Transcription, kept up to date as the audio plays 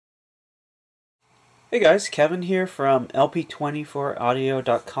Hey guys, Kevin here from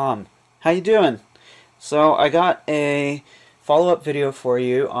LP24audio.com. How you doing? So I got a follow-up video for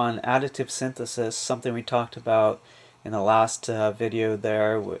you on additive synthesis, something we talked about in the last video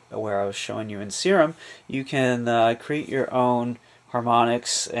there where I was showing you in Serum. You can create your own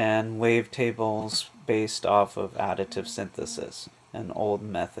harmonics and wavetables based off of additive synthesis, an old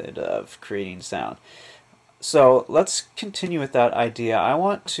method of creating sound. So let's continue with that idea. I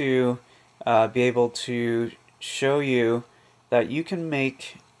want to be able to show you that you can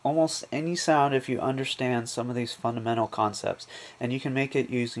make almost any sound if you understand some of these fundamental concepts, and you can make it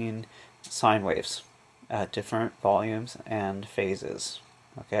using sine waves at different volumes and phases.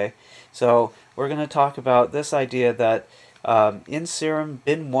 Okay, so we're going to talk about this idea that in Serum,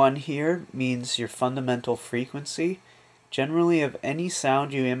 bin 1 here means your fundamental frequency, generally of any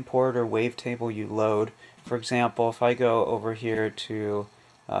sound you import or wavetable you load. For example, if I go over here to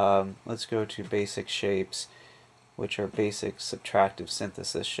let's go to basic shapes, which are basic subtractive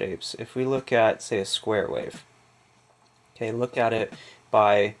synthesis shapes. If we look at, say, a square wave, okay, look at it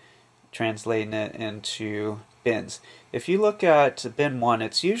by translating it into bins. If you look at bin 1,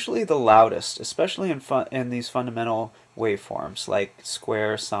 it's usually the loudest, especially in these fundamental waveforms like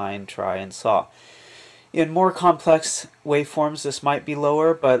square, sine, tri, and saw. In more complex waveforms, this might be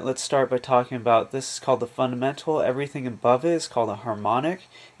lower, but let's start by talking about this is called the fundamental. Everything above it is called a harmonic,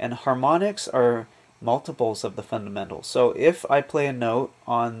 and harmonics are multiples of the fundamental. So if I play a note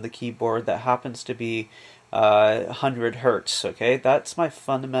on the keyboard that happens to be 100 hertz, okay, that's my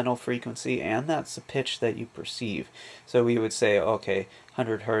fundamental frequency, and that's the pitch that you perceive. So we would say, okay,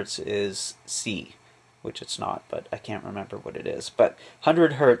 100 hertz is C, which it's not, but I can't remember what it is. But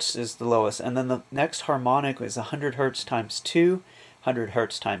 100 hertz is the lowest, and then the next harmonic is 100 hertz times 2, 100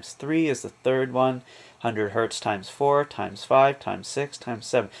 hertz times 3 is the third one, 100 hertz times 4, times 5, times 6, times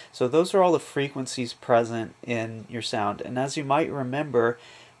 7. So those are all the frequencies present in your sound. And as you might remember,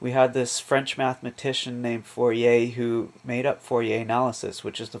 we had this French mathematician named Fourier who made up Fourier analysis,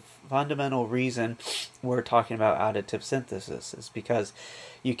 which is the fundamental reason we're talking about additive synthesis, is because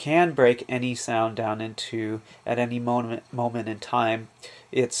you can break any sound down into, at any moment in time,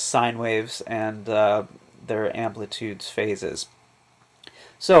 its sine waves and their amplitudes, phases.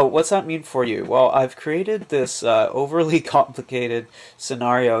 So what's that mean for you? Well, I've created this overly complicated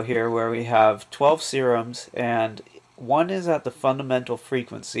scenario here where we have 12 serums, and one is at the fundamental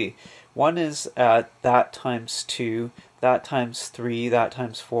frequency, one is at that times 2, that times 3, that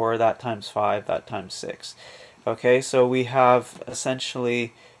times 4, that times 5, that times 6. Okay, so we have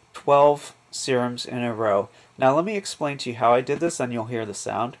essentially 12 serums in a row. Now let me explain to you how I did this, and you'll hear the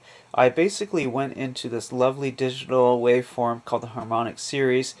sound. I basically went into this lovely digital waveform called the Harmonic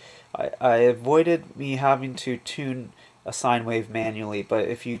Series. I avoided me having to tune a sine wave manually, but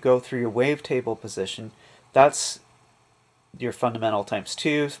if you go through your wavetable position, that's your fundamental times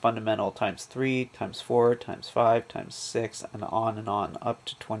 2, fundamental times 3, times 4, times 5, times 6, and on up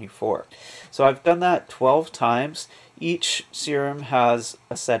to 24. So I've done that 12 times. Each serum has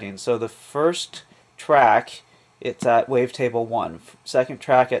a setting. So the first track, it's at wavetable 1, second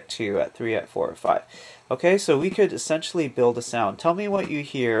track at 2, at 3, at 4, at 5. Okay, so we could essentially build a sound. Tell me what you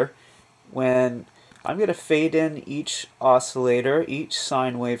hear when I'm going to fade in each oscillator, each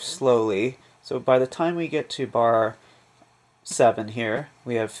sine wave slowly. So by the time we get to bar 7 here,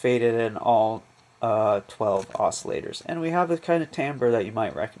 we have faded in all 12 oscillators, and we have a kind of timbre that you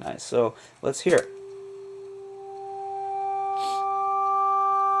might recognize. So let's hear it.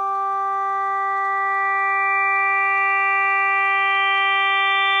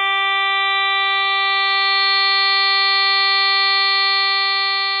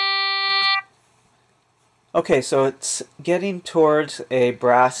 Okay, so it's getting towards a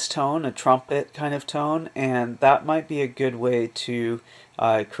brass tone, a trumpet kind of tone, and that might be a good way to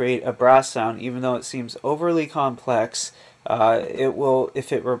create a brass sound. Even though it seems overly complex, it will,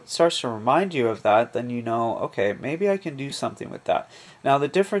 if it starts to remind you of that, then you know, okay, maybe I can do something with that. Now the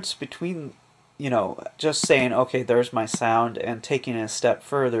difference between, you know, just saying, okay, there's my sound, and taking it a step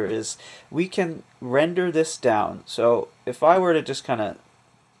further is we can render this down. So if I were to just kind of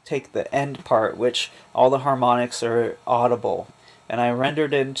take the end part, which all the harmonics are audible, and I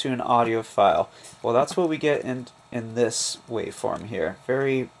rendered it into an audio file. Well, that's what we get in this waveform here.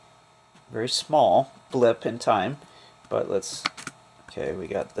 Very, very small blip in time, but let's, okay, we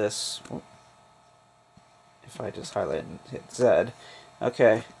got this. If I just highlight and hit Z,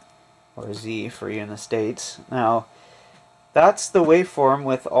 okay, or Z for you in the States. Now, that's the waveform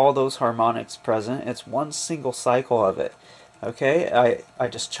with all those harmonics present. It's one single cycle of it. Okay, I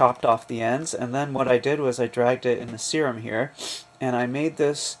just chopped off the ends, and then what I did was I dragged it in the Serum here, and I made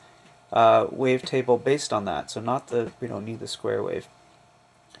this wavetable based on that. So we don't need the square wave.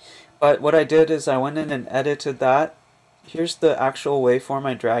 But what I did is I went in and edited that. Here's the actual waveform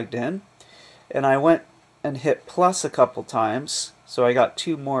I dragged in, and I went and hit plus a couple times, so I got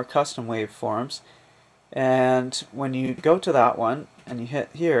 2 more custom waveforms. And when you go to that one and you hit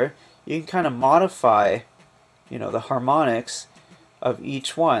here, you can kind of modify, the harmonics of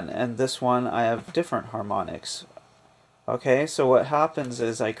each one. And this one I have different harmonics. Okay, so what happens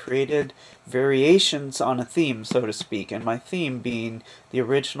is I created variations on a theme, so to speak, and my theme being the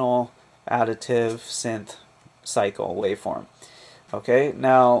original additive synth cycle waveform. Okay,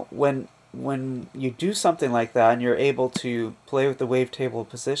 now when you do something like that and you're able to play with the wavetable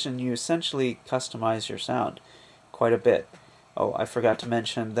position, you essentially customize your sound quite a bit. Oh, I forgot to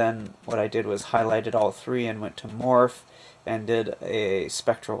mention then what I did was highlighted all 3 and went to morph and did a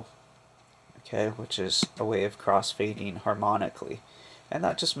spectral, okay, which is a way of crossfading harmonically. And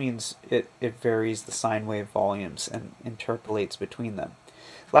that just means it varies the sine wave volumes and interpolates between them.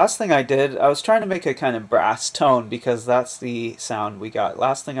 Last thing I did, I was trying to make a kind of brass tone because that's the sound we got.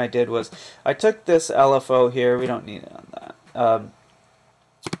 Last thing I did was I took this LFO here, we don't need it on that,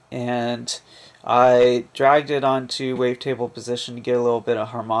 and I dragged it onto wavetable position to get a little bit of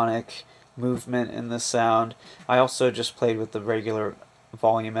harmonic movement in the sound. I also just played with the regular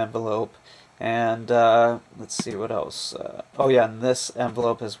volume envelope. And let's see what else. Oh yeah, and this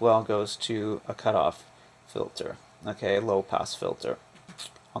envelope as well goes to a cutoff filter, okay, a low pass filter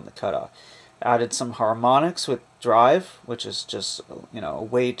on the cutoff. Added some harmonics with drive, which is just a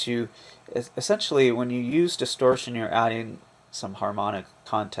way to essentially when you use distortion, you're adding some harmonic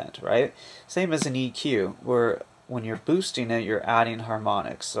content, right? Same as an EQ, where when you're boosting it, you're adding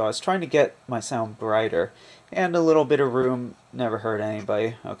harmonics. So I was trying to get my sound brighter, and a little bit of room never hurt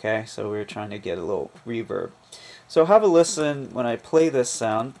anybody, okay? So we were trying to get a little reverb. So have a listen when I play this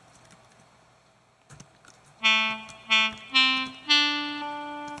sound.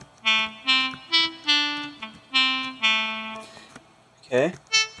 Okay.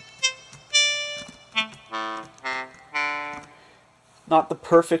 Not the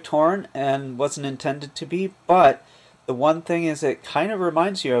perfect horn and wasn't intended to be, but the one thing is it kind of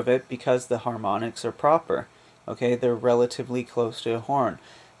reminds you of it because the harmonics are proper. Okay, they're relatively close to a horn.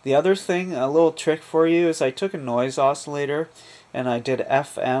 The other thing, a little trick for you, is I took a noise oscillator and I did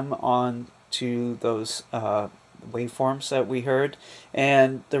FM on to those waveforms that we heard,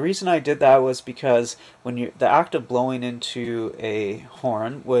 and the reason I did that was because when the act of blowing into a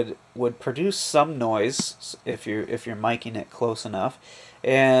horn would produce some noise if you're miking it close enough,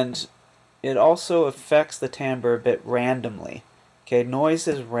 and it also affects the timbre a bit randomly. Okay, noise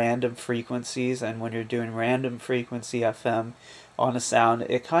is random frequencies, and when you're doing random frequency FM on a sound,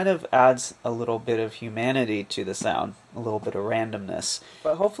 it kind of adds a little bit of humanity to the sound, a little bit of randomness.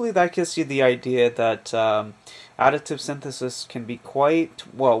 But hopefully that gives you the idea that additive synthesis can be quite,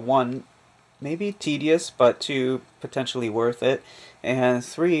 well, 1, maybe tedious, but 2, potentially worth it, and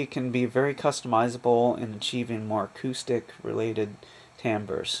 3, can be very customizable in achieving more acoustic related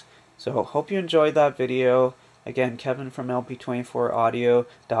timbres. So hope you enjoyed that video. Again, Kevin from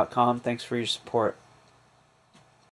LP24audio.com. Thanks for your support.